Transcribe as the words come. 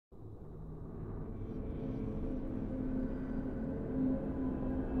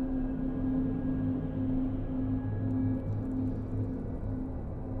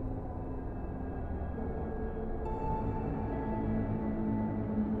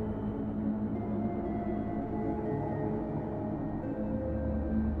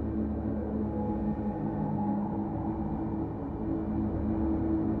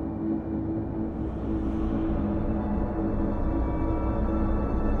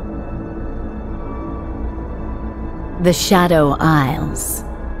The Shadow Isles.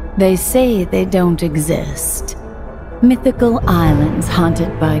 They say they don't exist. Mythical islands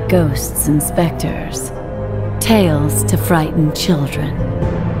haunted by ghosts and specters. Tales to frighten children.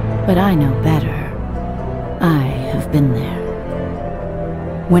 But I know better. I have been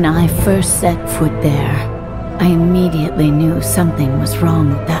there. When I first set foot there, I immediately knew something was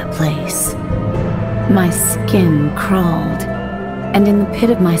wrong with that place. My skin crawled, and in the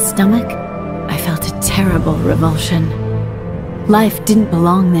pit of my stomach, I felt a terrible revulsion. Life didn't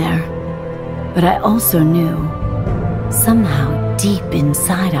belong there, but I also knew, somehow deep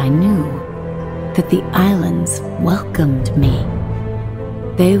inside I knew, that the islands welcomed me.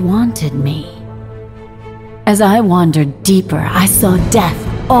 They wanted me. As I wandered deeper, I saw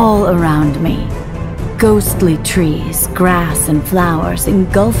death all around me. Ghostly trees, grass, and flowers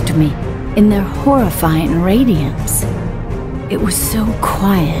engulfed me in their horrifying radiance. It was so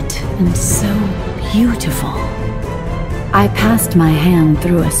quiet and so beautiful. I passed my hand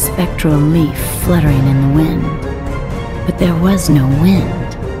through a spectral leaf fluttering in the wind, but there was no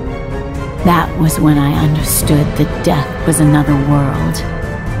wind. That was when I understood that death was another world,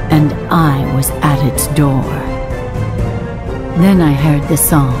 and I was at its door. Then I heard the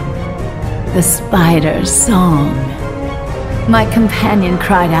song, the spider's song. My companion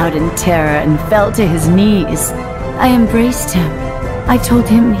cried out in terror and fell to his knees. I embraced him. I told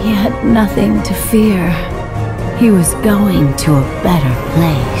him he had nothing to fear. He was going to a better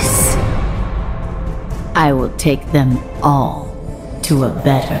place. I will take them all to a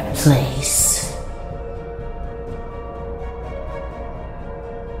better place.